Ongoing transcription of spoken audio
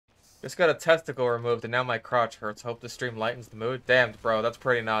Just got a testicle removed and now my crotch hurts. Hope the stream lightens the mood. Damn, bro, that's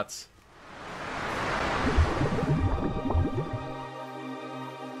pretty nuts.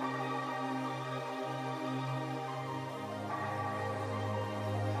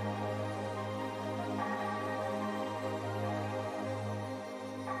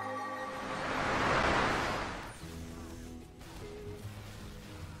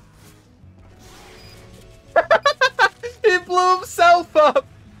 He blew himself up!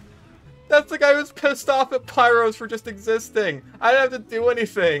 That's the guy who's pissed off at Pyros for just existing. I didn't have to do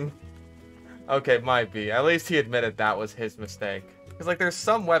anything. Okay, might be. At least he admitted that was his mistake. Because, like, there's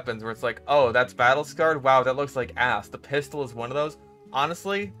some weapons where it's like, oh, that's battle scarred? Wow, that looks like ass. The pistol is one of those.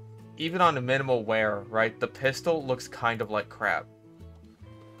 Honestly, even on a minimal wear, right, the pistol looks kind of like crap.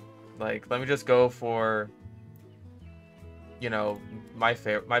 Like, let me just go for, you know, my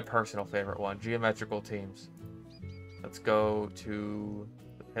personal favorite one. Geometrical teams. Let's go to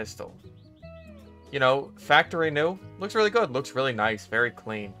the pistol. You know, factory new. Looks really good. Looks really nice. Very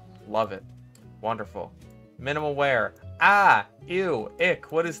clean. Love it. Wonderful. Minimal wear. Ah! Ew.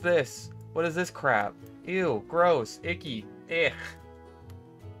 Ick. What is this? What is this crap? Ew. Gross. Icky. Ugh.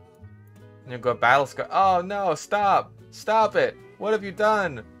 And you go battle scar. Oh no! Stop! Stop it! What have you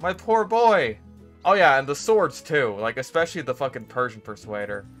done? My poor boy! Oh yeah, and the swords too. Like, especially the fucking Persian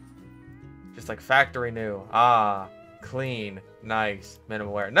Persuader. Just like factory new. Ah. Clean. Nice.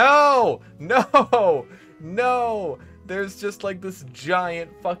 Minimal wear. No! No! No! There's just like this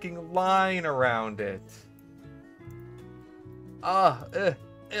giant fucking line around it.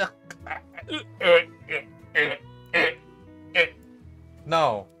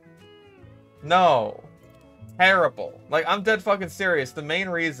 No. No. Terrible. Like, I'm dead fucking serious. The main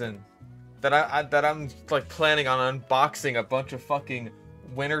reason that I'm like planning on unboxing a bunch of fucking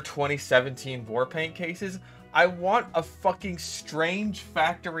Winter 2017 Warpaint cases, I want a fucking strange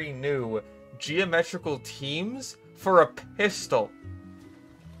factory new geometrical teams for a pistol.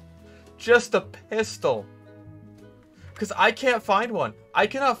 Just a pistol. Because I can't find one. I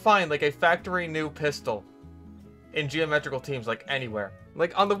cannot find like a factory new pistol in geometrical teams like anywhere.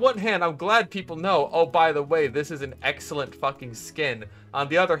 Like, on the one hand, I'm glad people know, oh, by the way, this is an excellent fucking skin. On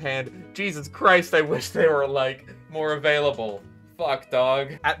the other hand, Jesus Christ, I wish they were like more available. Fuck,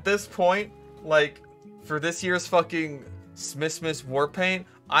 dog. At this point, like, for this year's fucking Smithmas Warpaint,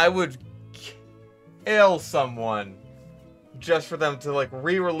 I would kill someone just for them to like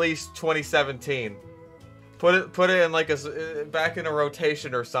re-release 2017. Put it in like a back in a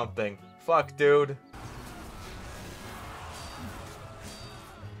rotation or something. Fuck, dude.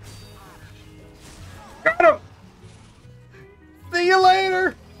 Got him. See you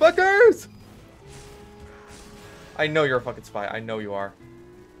later, fuckers. I know you're a fucking spy. I know you are.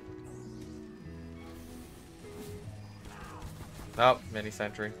 Oh, mini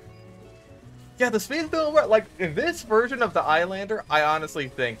sentry. Yeah, the speed's doing well. Like, in this version of the Islander, I honestly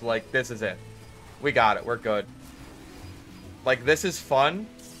think, like, this is it. We got it. We're good. Like, this is fun.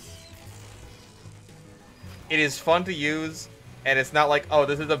 It is fun to use, and it's not like, oh,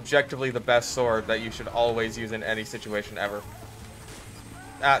 this is objectively the best sword that you should always use in any situation ever.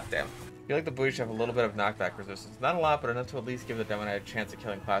 Ah, damn. I feel like the booty should have a little bit of knockback resistance. Not a lot, but enough to at least give the Demon Knight a chance at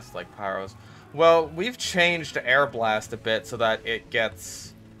killing classes like Pyros. Well, we've changed Air Blast a bit so that it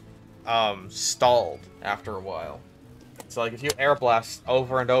gets stalled after a while. So like if you Air Blast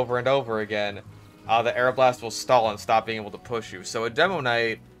over and over and over again, the Air Blast will stall and stop being able to push you. So a Demo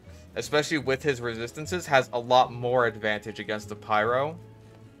Knight, especially with his resistances, has a lot more advantage against the Pyro.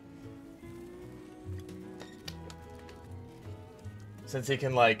 Since he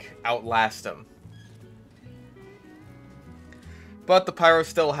can like outlast him. But the Pyro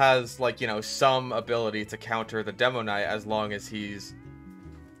still has, like, you know, some ability to counter the Demo Knight as long as he's,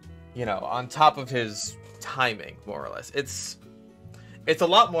 you know, on top of his timing, more or less. It's a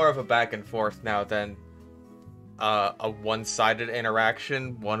lot more of a back and forth now than a one-sided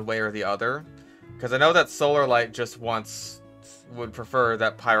interaction, one way or the other. Because I know that Solar Light just would prefer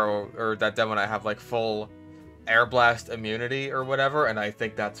that Pyro, or that Demo Knight have, like, full Air Blast immunity or whatever, and I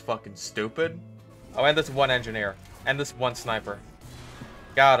think that's fucking stupid. Oh, and this one Engineer. And this one Sniper.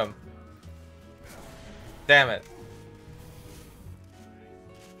 Got him. Damn it.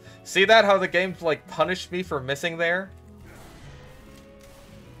 See that? How the game, like, punished me for missing there?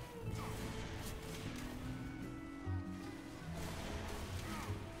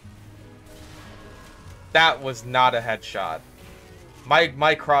 That was not a headshot. My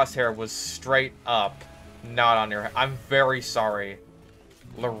crosshair was straight up, not on your head. I'm very sorry,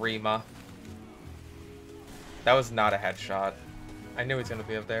 Larima. That was not a headshot. I knew he was gonna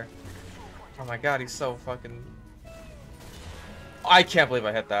be up there. Oh my god, he's so fucking... I can't believe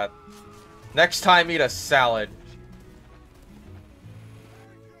I hit that. Next time, eat a salad.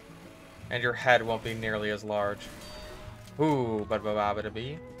 And your head won't be nearly as large. Ooh,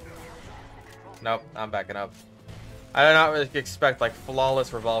 ba-ba-ba-ba-da-bee. Nope, I'm backing up. I did not really expect, like,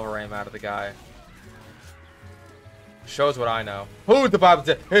 flawless revolver aim out of the guy. Shows what I know. Ooh, the Bob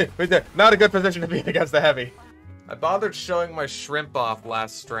did. Hey, right there. Not a good position to be against the heavy. I bothered showing my shrimp off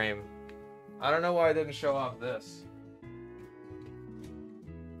last stream. I don't know why I didn't show off this. I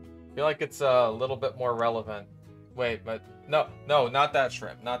feel like it's a little bit more relevant. Wait, but no, not that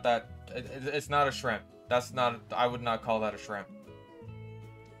shrimp. Not that. It's not a shrimp. That's not. I would not call that a shrimp.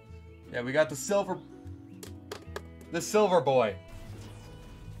 Yeah, we got the silver. The silver boy.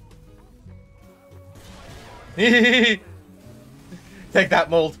 Take that,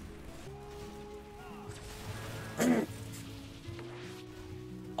 mold.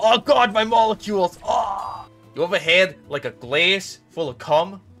 Oh god, my molecules. Oh. You ever had like a glass full of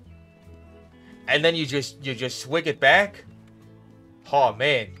cum? And then you just swig it back? Oh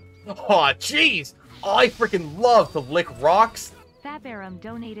man. Oh jeez. I freaking love to lick rocks. Fabarum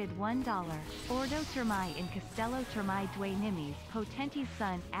donated $1. Ordo termi in Castello termi due nimis potenti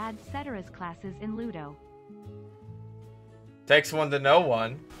sun ad ceteris classes in Ludo. Takes one to know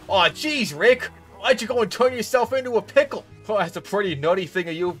one. Oh jeez, Rick. Why'd you go and turn yourself into a pickle? Oh, that's a pretty nutty thing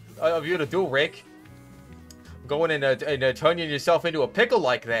of you to do, Rick. Going and turning yourself into a pickle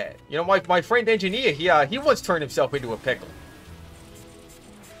like that. You know, my friend engineer, he once turned himself into a pickle.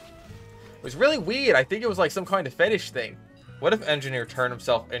 It was really weird. I think it was like some kind of fetish thing. What if engineer turned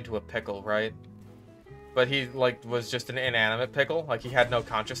himself into a pickle, right? But he like was just an inanimate pickle, like he had no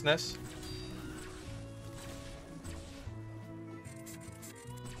consciousness.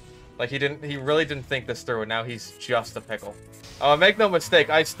 Like he really didn't think this through, and now he's just a pickle. Oh, make no mistake,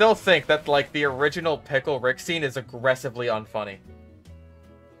 I still think that like the original Pickle Rick scene is aggressively unfunny.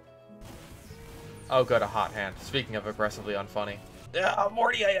 Oh good, a hot hand. Speaking of aggressively unfunny. Yeah,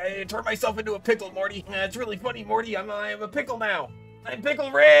 Morty, I turned myself into a pickle, Morty. It's really funny, Morty. I'm a pickle now. I'm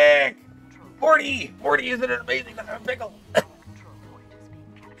Pickle Rick! Morty! Morty, isn't it amazing that I'm a pickle?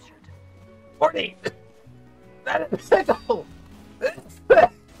 Morty! That is a pickle!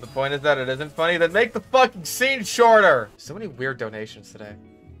 The point is that it isn't funny, then make the fucking scene shorter! So many weird donations today.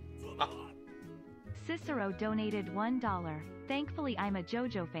 Cicero donated $1. Thankfully I'm a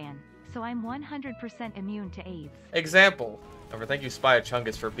JoJo fan, so I'm 100% immune to AIDS. Example. Over, thank you Spy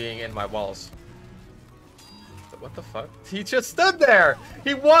Chungus for being in my walls. What the fuck? He just stood there!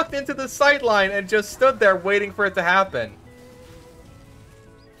 He walked into the sightline and just stood there waiting for it to happen.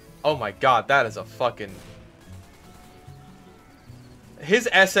 Oh my god, that is a fucking... His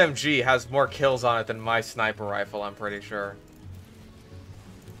SMG has more kills on it than my sniper rifle, I'm pretty sure.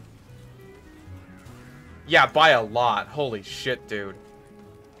 Yeah, by a lot. Holy shit, dude.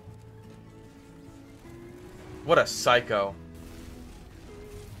 What a psycho.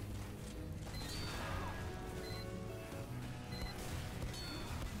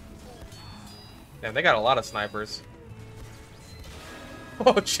 Damn, they got a lot of snipers.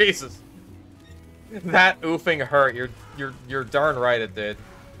 Oh, Jesus. That oofing hurt. You're darn right it did.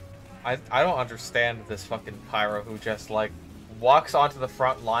 I don't understand this fucking pyro who just, like, walks onto the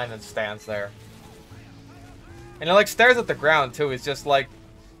front line and stands there. And he, like, stares at the ground, too. He's just, like...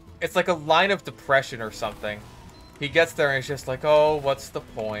 It's like a line of depression or something. He gets there and he's just like, oh, what's the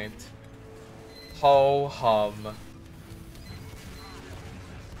point? Ho-hum.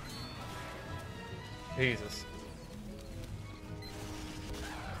 Jesus.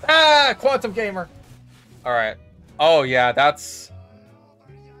 Ah! Quantum Gamer! Alright. Oh, yeah, that's...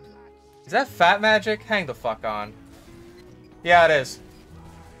 Is that Fat Magic? Hang the fuck on. Yeah, it is.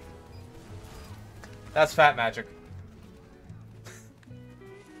 That's Fat Magic.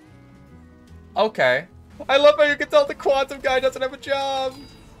 Okay. I love how you can tell the Quantum guy doesn't have a job!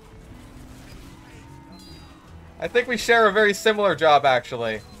 I think we share a very similar job,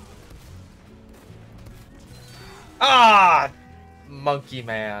 actually. Ah! Monkey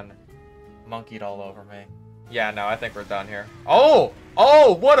man. Monkeyed all over me. Yeah, no, I think we're done here. Oh!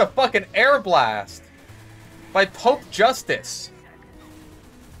 Oh, what a fucking air blast! By Pope Justice.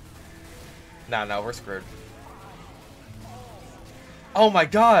 No, we're screwed. Oh my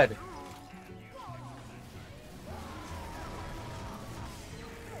god!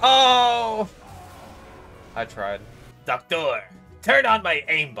 Oh! I tried. Doctor, turn on my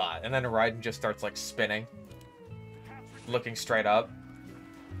aimbot! And then Raiden just starts, like, spinning. Looking straight up.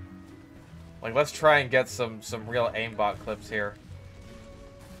 Like, let's try and get some real aimbot clips here.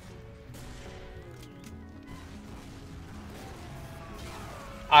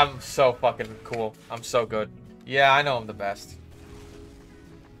 I'm so fucking cool. I'm so good. Yeah, I know I'm the best.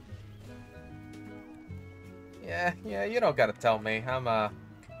 Yeah, you don't gotta tell me. I'm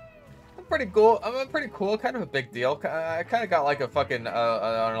pretty cool. I'm pretty cool, kind of a big deal. I kind of got like a fucking, an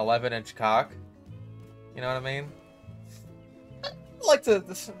 11-inch cock. You know what I mean? I don't like to,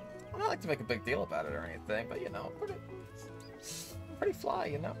 I don't like to make a big deal about it or anything, but you know, pretty fly,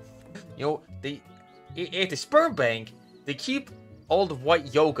 you know? You know, at the sperm bank, they keep all the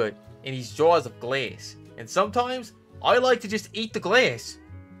white yogurt in these jars of glass. And sometimes, I like to just eat the glass.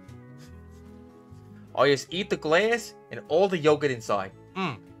 I just eat the glass and all the yogurt inside.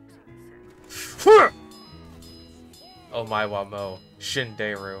 Mmm. Oh my wamo.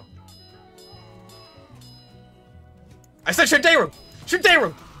 Shinderu. I said Shinderu!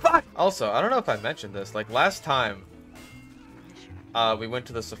 Shinderu! Fuck! Also, I don't know if I mentioned this. Like, last time, we went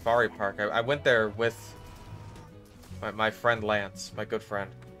to the safari park. I went there with my friend Lance, my good friend.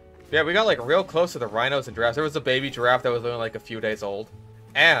 Yeah, we got like real close to the rhinos and giraffes. There was a baby giraffe that was only like a few days old.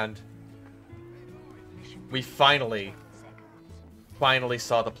 And we finally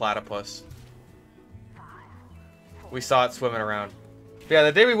saw the platypus. We saw it swimming around. But yeah,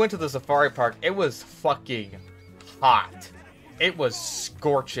 the day we went to the safari park, it was fucking hot. It was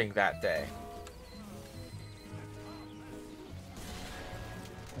scorching that day.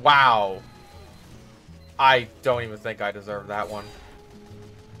 Wow. I don't even think I deserve that one.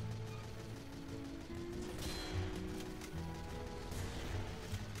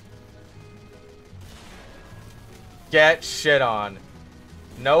 Get shit on.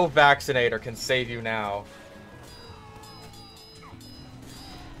 No vaccinator can save you now.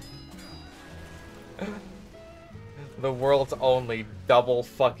 The world's only double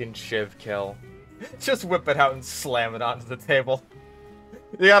fucking shiv kill. Just whip it out and slam it onto the table.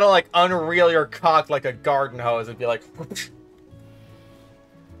 You gotta like unreel your cock like a garden hose and be like, whoosh.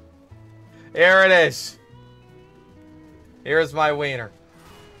 Here it is. Here's my wiener.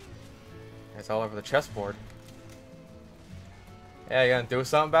 It's all over the chessboard. Yeah, you gonna do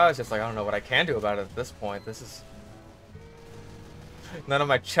something about it? It's just like, I don't know what I can do about it at this point. This is... None of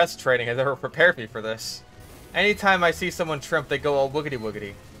my chess training has ever prepared me for this. Anytime I see someone trimp, they go all woogity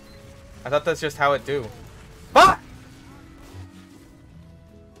woogity. I thought that's just how it do. Ah!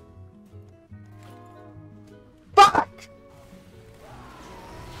 Fuck!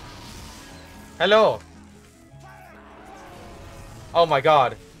 Hello. Oh my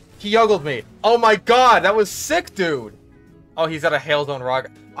god. He yoggled me. Oh my god, that was sick, dude. Oh, he's at a Hailstone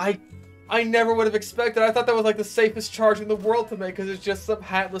Rock. I never would have expected. I thought that was like the safest charge in the world to make because it's just some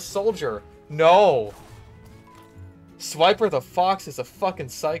hatless soldier. No. Swiper the Fox is a fucking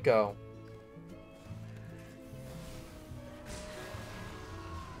psycho.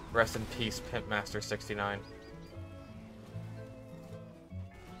 Rest in peace, Pimpmaster 69.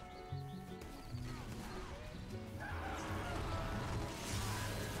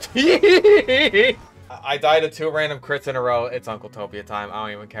 I died of 2 random crits in a row. It's Uncle Topia time. I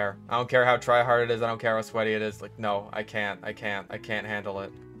don't even care. I don't care how try-hard it is. I don't care how sweaty it is. Like, no, I can't handle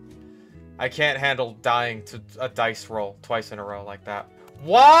it. I can't handle dying to a dice roll twice in a row like that.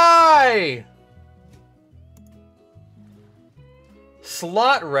 Why?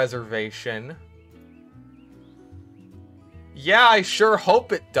 Slot reservation? Yeah, I sure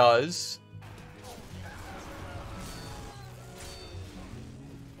hope it does.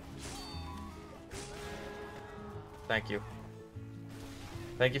 Thank you.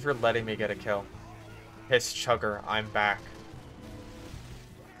 Thank you for letting me get a kill. Piss Chugger, I'm back.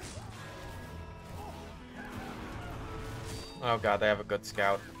 Oh god, they have a good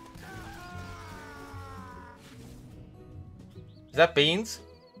scout. Is that Beans?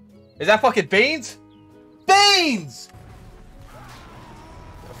 Is that fucking Beans? Beans!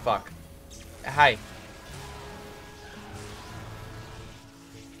 Oh, fuck. Hi.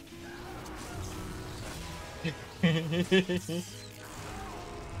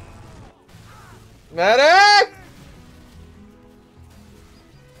 Medic!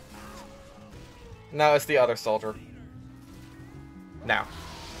 No, it's the other soldier. Now.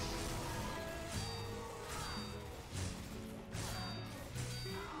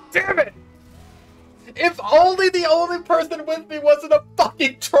 Damn it! If only the only person with me wasn't a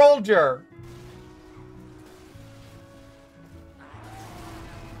fucking trollger!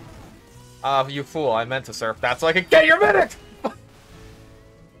 You fool, I meant to surf that so I could get your medic!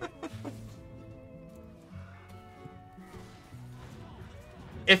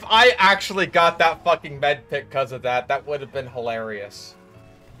 If I actually got that fucking med pick because of that, that would have been hilarious.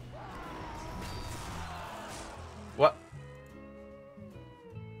 What?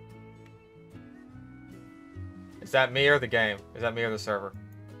 Is that me or the game? Is that me or the server?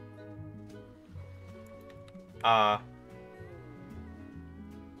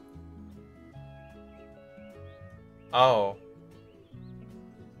 Oh.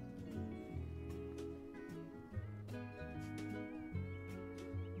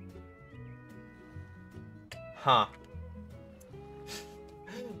 Huh.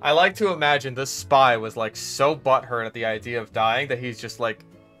 I like to imagine this spy was like so butthurt at the idea of dying that he's just like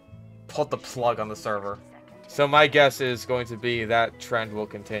pulled the plug on the server. So my guess is going to be that trend will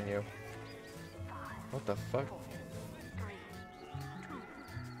continue. What the fuck?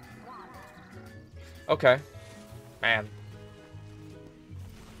 Okay. Man.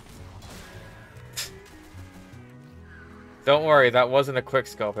 Don't worry, that wasn't a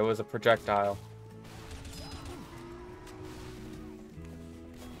quickscope, it was a projectile.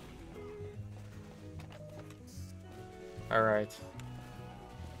 Alright.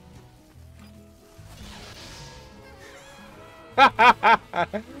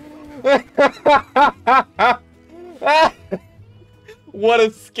 What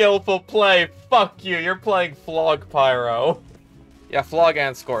a skillful play. Fuck you, you're playing Flog Pyro. Yeah, Flog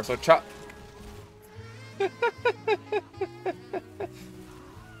and score, so chop. What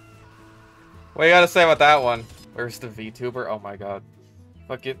do you gotta say about that one? Where's the VTuber? Oh my god.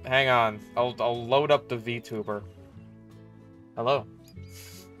 Fuck it, hang on. I'll load up the VTuber. Hello.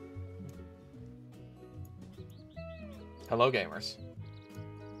 Hello, gamers.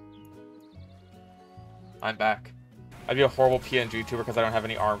 I'm back. I'd be a horrible PNG tuber because I don't have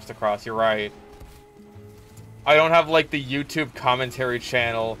any arms to cross. You're right. I don't have, like, the YouTube commentary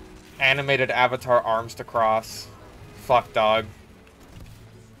channel animated avatar arms to cross. Fuck, dog.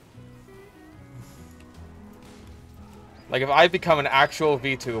 Like, if I become an actual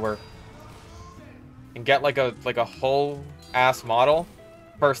VTuber and get, like a whole ass model,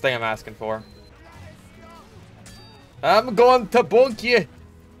 first thing I'm asking for. I'm going to bunk you.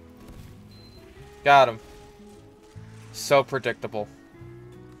 Got him. So predictable.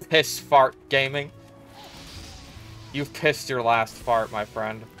 Piss fart gaming. You've pissed your last fart, my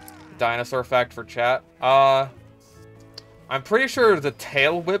friend. Dinosaur fact for chat. I'm pretty sure the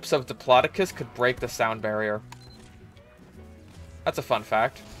tail whips of Diplodocus could break the sound barrier. That's a fun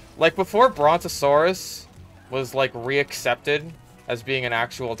fact. Like, before Brontosaurus was, like, reaccepted as being an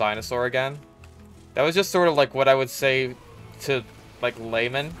actual dinosaur again, that was just sort of, like, what I would say to, like,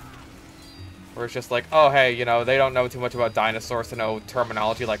 laymen. Where it's just like, oh, hey, you know, they don't know too much about dinosaurs to know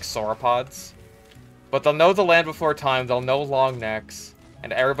terminology like sauropods. But they'll know the land before time, they'll know long necks,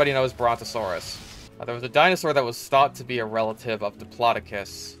 and everybody knows Brontosaurus. There was a dinosaur that was thought to be a relative of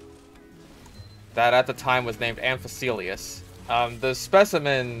Diplodocus that at the time was named Amphicelius. The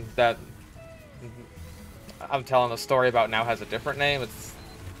specimen that I'm telling the story about now has a different name. It's,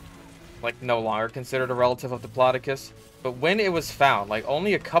 like, no longer considered a relative of Diplodocus. But when it was found, like,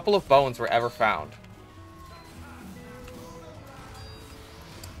 only a couple of bones were ever found.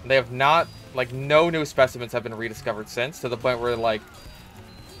 They have not, like, no new specimens have been rediscovered since, to the point where, like,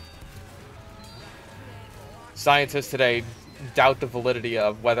 scientists today doubt the validity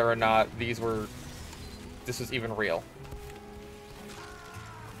of whether or not this was even real.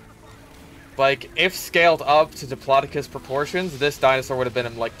 Like, if scaled up to Diplodocus proportions, this dinosaur would have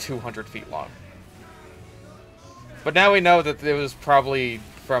been, like, 200 feet long. But now we know that it was probably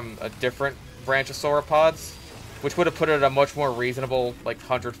from a different branch of sauropods, which would have put it at a much more reasonable, like,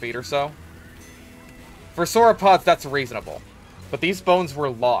 100 feet or so. For sauropods, that's reasonable. But these bones were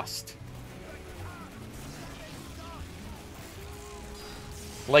lost.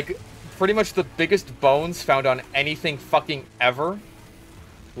 Like, pretty much the biggest bones found on anything fucking ever,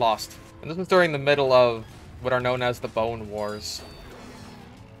 lost. And this was during the middle of what are known as the Bone Wars.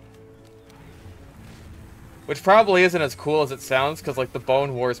 Which probably isn't as cool as it sounds, because, like, the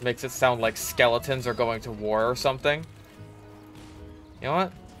Bone Wars makes it sound like skeletons are going to war or something. You know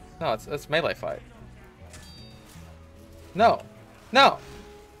what? No, it's melee fight. No. No!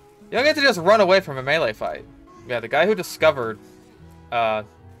 You don't get to just run away from a melee fight. Yeah, the guy who discovered the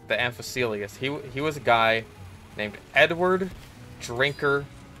Amphicelius, he was a guy named Edward Drinker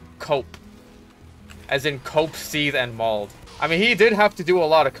Cope. As in cope, seethe, and mauled. I mean, he did have to do a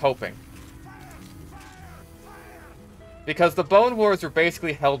lot of coping. Because the Bone Wars were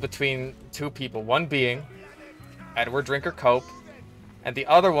basically held between two people. One being Edward Drinker Cope, and the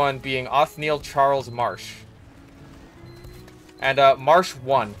other one being Othniel Charles Marsh. And Marsh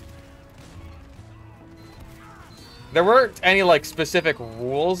won. There weren't any, like, specific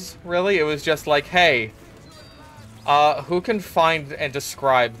rules, really. It was just like, hey, who can find and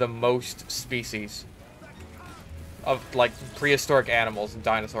describe the most species of, like, prehistoric animals and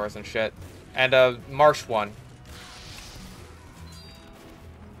dinosaurs and shit? And Marsh won.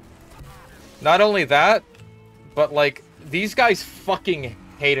 Not only that, but, like, these guys fucking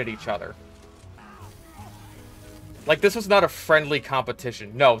hated each other. Like, this was not a friendly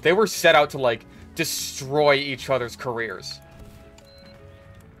competition. No, they were set out to, like, destroy each other's careers.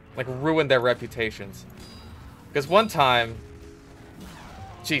 Like, ruin their reputations. Because one time...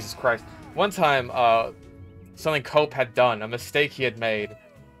 Jesus Christ. One time, something Cope had done, a mistake he had made,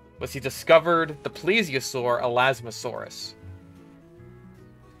 was he discovered the plesiosaur Elasmosaurus.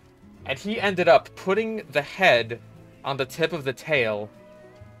 And he ended up putting the head on the tip of the tail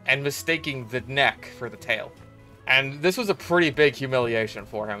and mistaking the neck for the tail. And this was a pretty big humiliation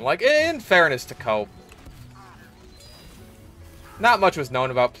for him. Like, in fairness to Cope, not much was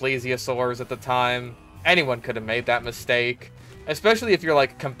known about plesiosaurs at the time. Anyone could have made that mistake. Especially if you're,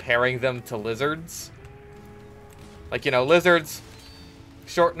 like, comparing them to lizards. Like, you know, lizards,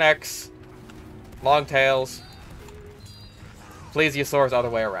 short necks, long tails. Plesiosaurs other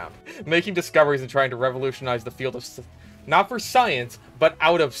way around. Making discoveries and trying to revolutionize the field of... Not for science, but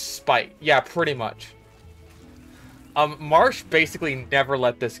out of spite. Yeah, pretty much. Marsh basically never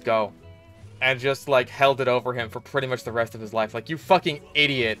let this go. And just, like, held it over him for pretty much the rest of his life. Like, you fucking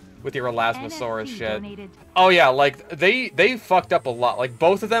idiot with your Elasmosaurus shit. Donated. Oh yeah, like, they fucked up a lot. Like,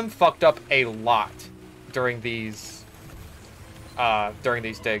 both of them fucked up a lot during these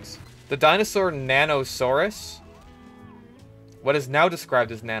digs. The dinosaur Nanosaurus, what is now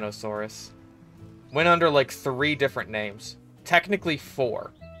described as Nanosaurus, went under, like, 3 different names. Technically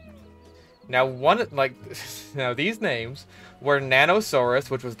 4. Now, now these names were Nanosaurus,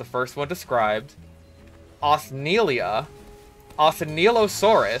 which was the first one described, Othnielia,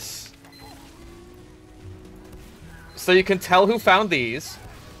 Othnielosaurus. So you can tell who found these.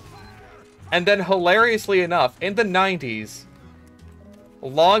 And then, hilariously enough, in the 90s,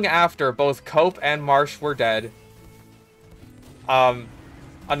 long after both Cope and Marsh were dead,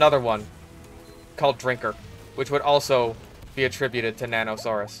 another one called Drinker, which would also be attributed to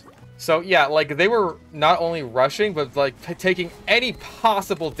Nanosaurus. So yeah, like, they were not only rushing, but, like, taking any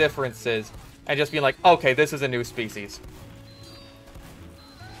possible differences and just being like, okay, this is a new species.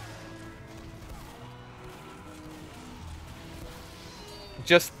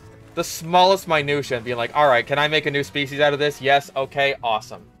 Just the smallest minutia and being like, alright, can I make a new species out of this? Yes, okay,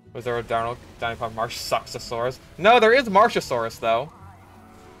 awesome. Was there a dino called Marshsuxosaurus? No, there is Marshosaurus, though.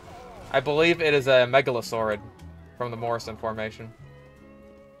 I believe it is a megalosaurid from the Morrison Formation.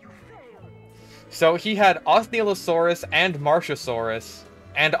 So he had Othnielosaurus and Marshosaurus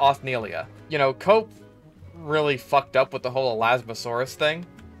and Othnielia. You know, Cope really fucked up with the whole Elasmosaurus thing.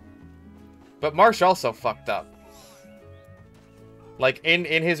 But Marsh also fucked up. Like, in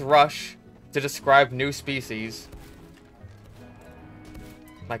his rush to describe new species,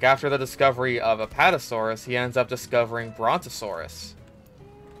 like, after the discovery of Apatosaurus, he ends up discovering Brontosaurus.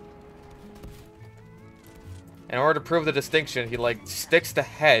 In order to prove the distinction, he, like, sticks the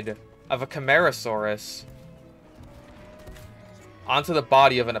head of a Camarasaurus onto the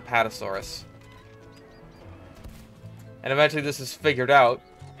body of an Apatosaurus. And eventually this is figured out,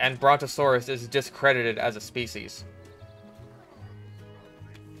 and Brontosaurus is discredited as a species.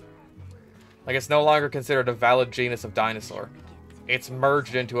 Like, it's no longer considered a valid genus of dinosaur. It's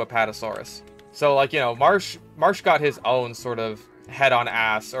merged into Apatosaurus. So, like, you know, Marsh got his own sort of head on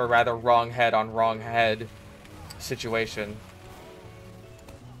ass, or rather wrong head on wrong head situation.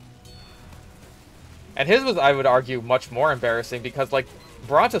 And his was, I would argue, much more embarrassing because, like,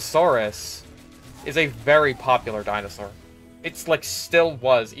 Brontosaurus is a very popular dinosaur. It's, like, still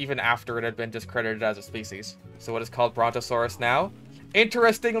was, even after it had been discredited as a species. So what is called Brontosaurus now?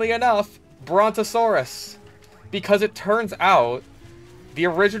 Interestingly enough, Brontosaurus. Because it turns out the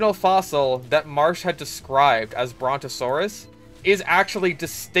original fossil that Marsh had described as Brontosaurus is actually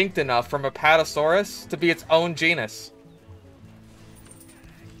distinct enough from Apatosaurus to be its own genus.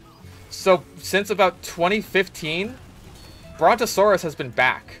 So, since about 2015, Brontosaurus has been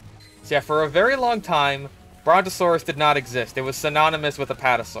back. So yeah, for a very long time, Brontosaurus did not exist. It was synonymous with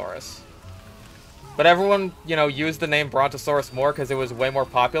Apatosaurus. But everyone, you know, used the name Brontosaurus more because it was way more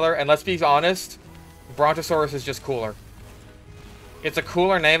popular. And let's be honest, Brontosaurus is just cooler. It's a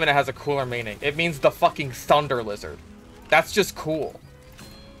cooler name and it has a cooler meaning. It means the fucking thunder lizard. That's just cool.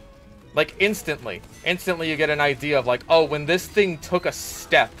 Like, instantly you get an idea of, like, oh, when this thing took a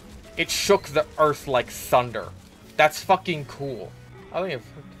step, it shook the earth like thunder. That's fucking cool. Oh yeah,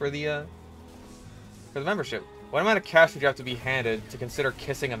 for the membership. What amount of cash would you have to be handed to consider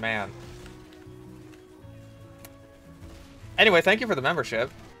kissing a man? Anyway, thank you for the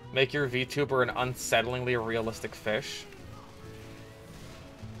membership. Make your VTuber an unsettlingly realistic fish.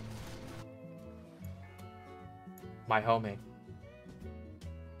 My homie.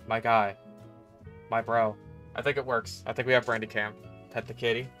 My guy. My bro. I think it works. I think we have BrandyCam. Pet the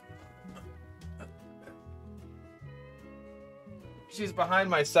kitty. She's behind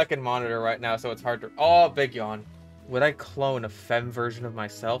my second monitor right now, so it's hard to... Oh, big yawn. Would I clone a femme version of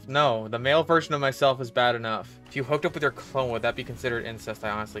myself? No, the male version of myself is bad enough. If you hooked up with your clone, would that be considered incest? I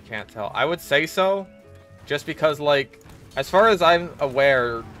honestly can't tell. I would say so, just because, like, as far as I'm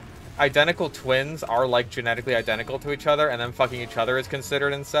aware, identical twins are, like, genetically identical to each other, and then fucking each other is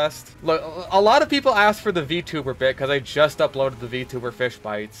considered incest. Look, a lot of people ask for the VTuber bit because I just uploaded the VTuber fish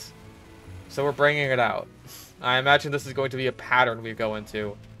bites. So we're bringing it out. I imagine this is going to be a pattern we go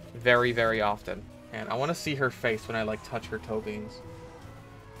into very, very often. And I want to see her face when I, like, touch her toe beans.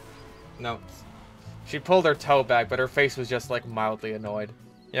 No. She pulled her toe back, but her face was just, like, mildly annoyed.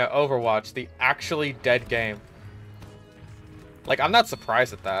 Yeah, Overwatch, the actually dead game. Like, I'm not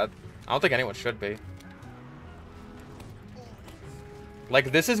surprised at that. I don't think anyone should be.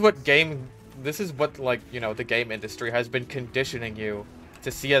 Like, this is what, like, you know, the game industry has been conditioning you to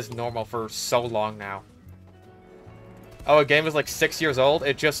see as normal for so long now. Oh, a game is like 6 years old?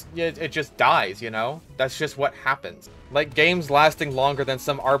 It just dies, you know? That's just what happens. Like, games lasting longer than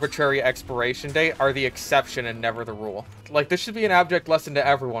some arbitrary expiration date are the exception and never the rule. Like, this should be an abject lesson to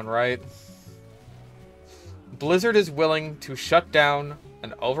everyone, right? Blizzard is willing to shut down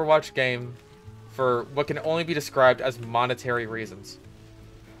an Overwatch game for what can only be described as monetary reasons.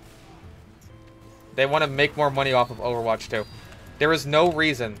 They want to make more money off of Overwatch 2. There is no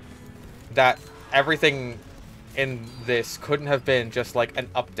reason that everything in this couldn't have been just like an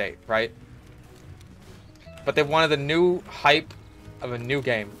update, right? But they wanted the new hype of a new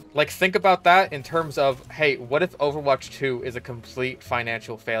game. Like, think about that in terms of, hey, what if Overwatch 2 is a complete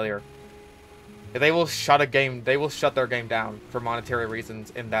financial failure? They will shut their game down for monetary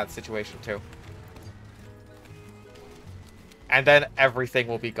reasons in that situation too. And then everything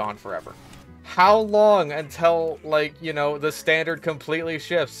will be gone forever. How long until, like, you know, the standard completely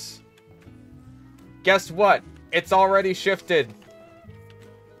shifts? Guess what? It's already shifted.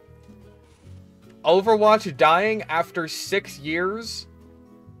 Overwatch dying after 6 years?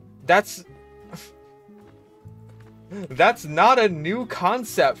 That's not a new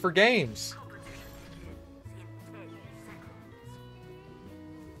concept for games.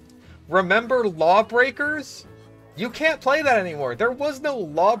 Remember Lawbreakers? You can't play that anymore. There was no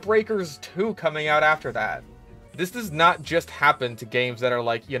Lawbreakers 2 coming out after that. This does not just happen to games that are,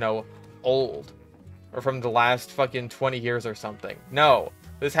 like, you know, old. Or from the last fucking 20 years or something. No.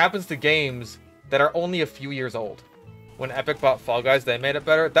 This happens to games that are only a few years old. When Epic bought Fall Guys, they made it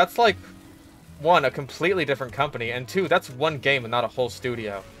better. That's, like, one, a completely different company, and two, that's one game and not a whole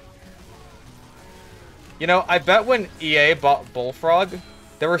studio. You know, I bet when EA bought Bullfrog,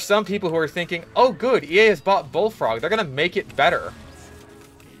 there were some people who were thinking, oh good, EA has bought Bullfrog, they're gonna make it better.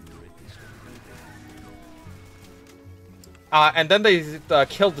 And then they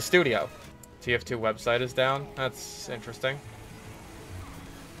killed the studio. TF2 website is down. That's interesting.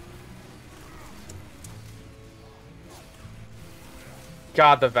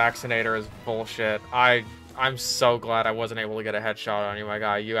 God, the vaccinator is bullshit. I'm so glad I wasn't able to get a headshot on you, my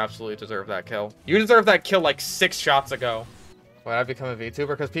guy. You absolutely deserve that kill. You deserved that kill like 6 shots ago. Why did I become a VTuber?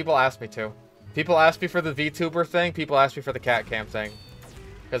 Because people asked me to. People asked me for the VTuber thing. People asked me for the cat cam thing.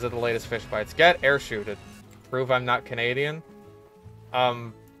 Because of the latest fish bites. Get air shooted. Prove I'm not Canadian.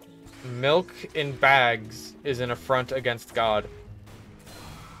 Milk in bags is an affront against God.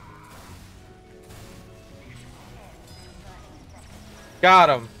 Got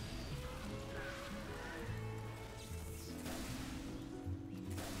him.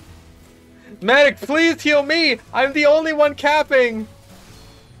 Medic, please heal me! I'm the only one capping!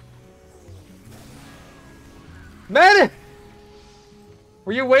 Medic!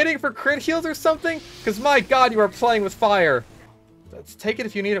 Were you waiting for crit heals or something? Because my god, you are playing with fire. Let's take it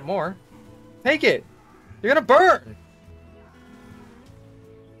if you need it more. Take it! You're gonna burn!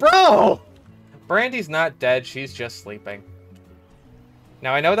 Bro! Brandy's not dead, she's just sleeping.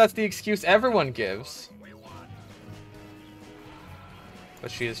 Now, I know that's the excuse everyone gives.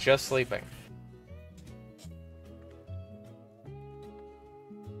 But she is just sleeping.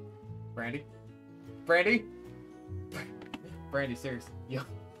 Brandy? Brandy? Brandy, seriously. Yo,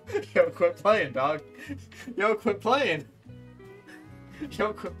 quit playing, dog. Yo, quit playing.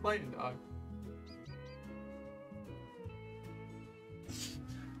 Yo, quit playing, dog.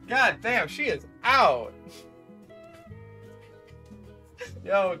 God damn, she is out.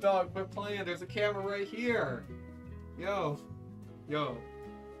 Yo, dog, quit playing. There's a camera right here. Yo,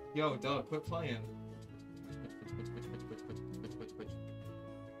 dog, quit playing.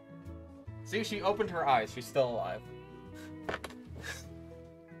 See, she opened her eyes. She's still alive.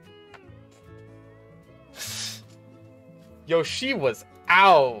 Yo, she was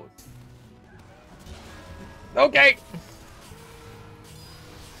out. Okay.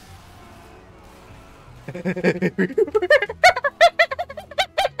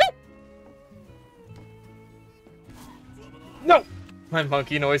 No! My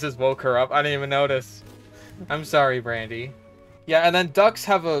monkey noises woke her up. I didn't even notice. I'm sorry, Brandy. Yeah, and then ducks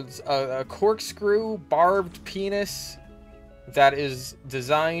have a corkscrew barbed penis that is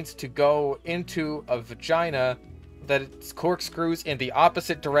designed to go into a vagina that corkscrews in the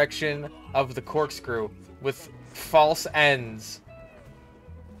opposite direction of the corkscrew with false ends.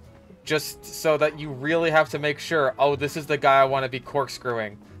 Just so that you really have to make sure, oh, this is the guy I want to be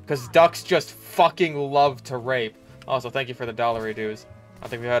corkscrewing. Because ducks just fucking love to rape. Also, thank you for the dollary dues. I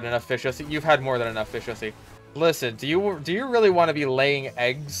think we've had enough fish ussy. You've had more than enough fish ussy. Listen, do you really want to be laying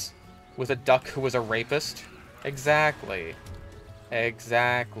eggs with a duck who was a rapist? Exactly.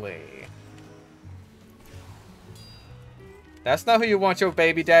 Exactly. That's not who you want your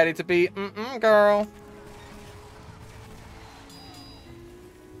baby daddy to be. Girl.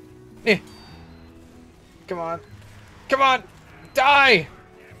 Eh. Come on. Come on! Die!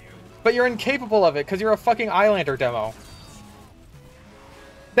 But you're incapable of it, because you're a fucking Islander demo.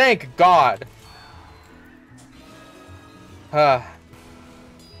 Thank God! Got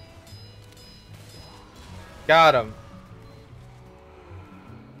him.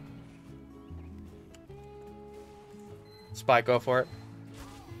 Spy, go for it.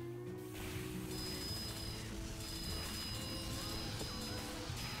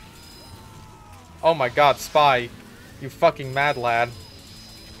 Oh my God, Spy. You fucking mad lad.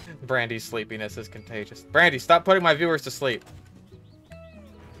 Brandy's sleepiness is contagious. Brandy, stop putting my viewers to sleep.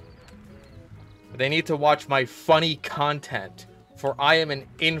 They need to watch my funny content, for I am an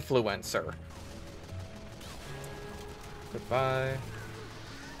influencer. Goodbye.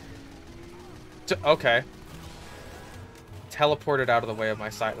 Okay. Teleported out of the way of my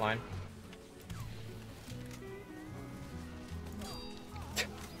sightline.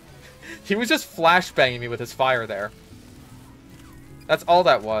 He was just flashbanging me with his fire there. That's all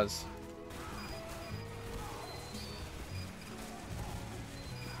that was.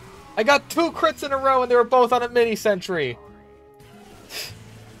 I got 2 crits in a row and they were both on a mini sentry.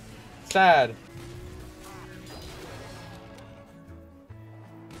 Sad.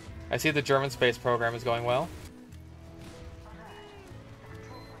 I see the German space program is going well.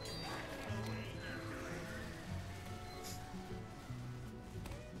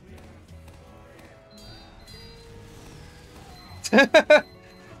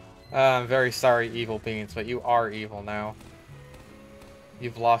 I'm very sorry, evil beings, but you are evil now.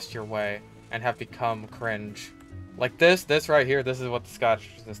 You've lost your way and have become cringe. Like this right here, this is what the Scottish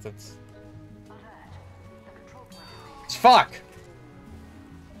resistance. Fuck!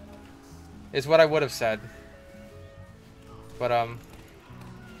 Is what I would have said. But, oh,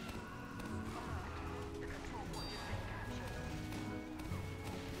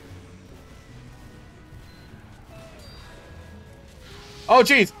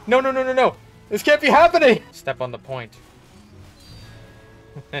 jeez! No, no, no, no, no! This can't be happening! Step on the point.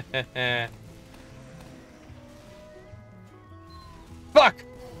 Fuck!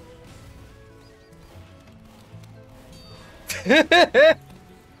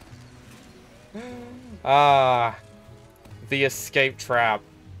 Ah, the escape trap.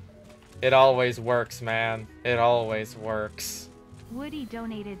 It always works, man. It always works. Woody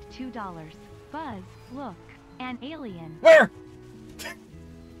donated $2. Buzz, look, an alien. Where?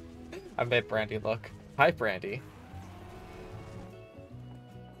 I made Brandy look. Hi, Brandy.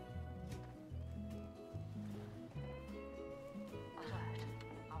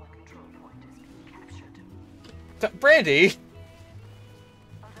 Brandy!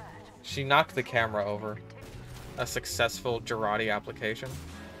 She knocked the camera over. A successful Girardi application.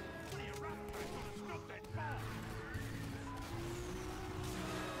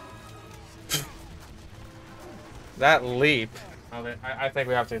 That leap. I think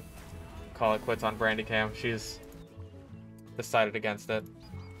we have to call it quits on BrandyCam. She's decided against it.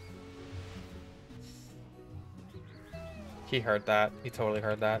 He heard that. He totally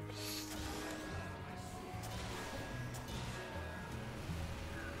heard that.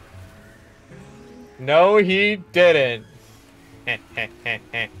 No, he didn't. God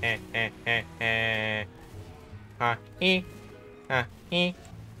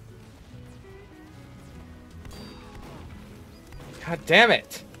damn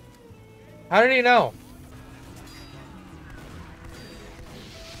it. How did he know?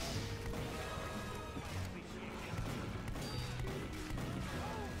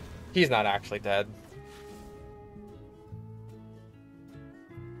 He's not actually dead.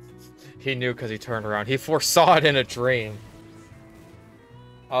 He knew because he turned around. He foresaw it in a dream.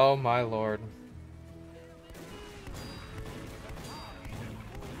 Oh my lord.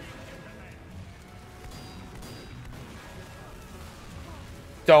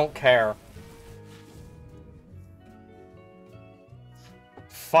 don't care.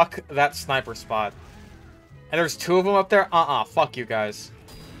 Fuck that sniper spot. And there's 2 of them up there? Fuck you guys.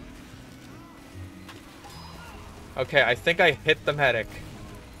 Okay, I think I hit the medic.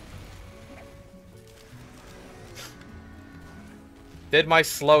 Did my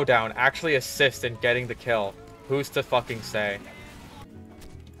slowdown actually assist in getting the kill? Who's to fucking say?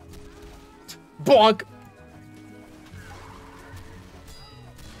 Bonk!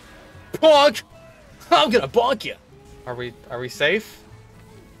 Bonk! I'm gonna bonk you! Are we safe?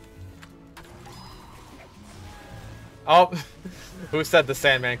 Oh, who said the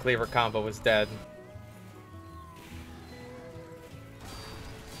Sandman Cleaver combo was dead?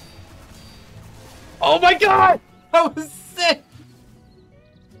 Oh my god! That was sick!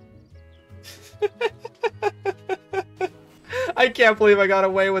 I can't believe I got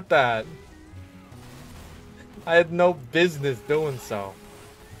away with that. I had no business doing so.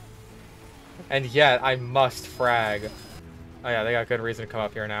 And yet, I must frag. Oh yeah, they got good reason to come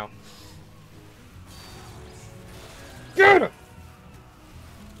up here now. Get him!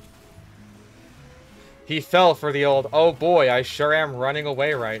 He fell for the old, oh boy, I sure am running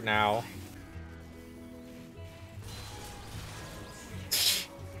away right now.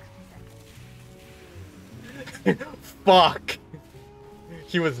 Fuck!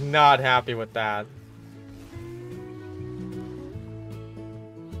 He was not happy with that.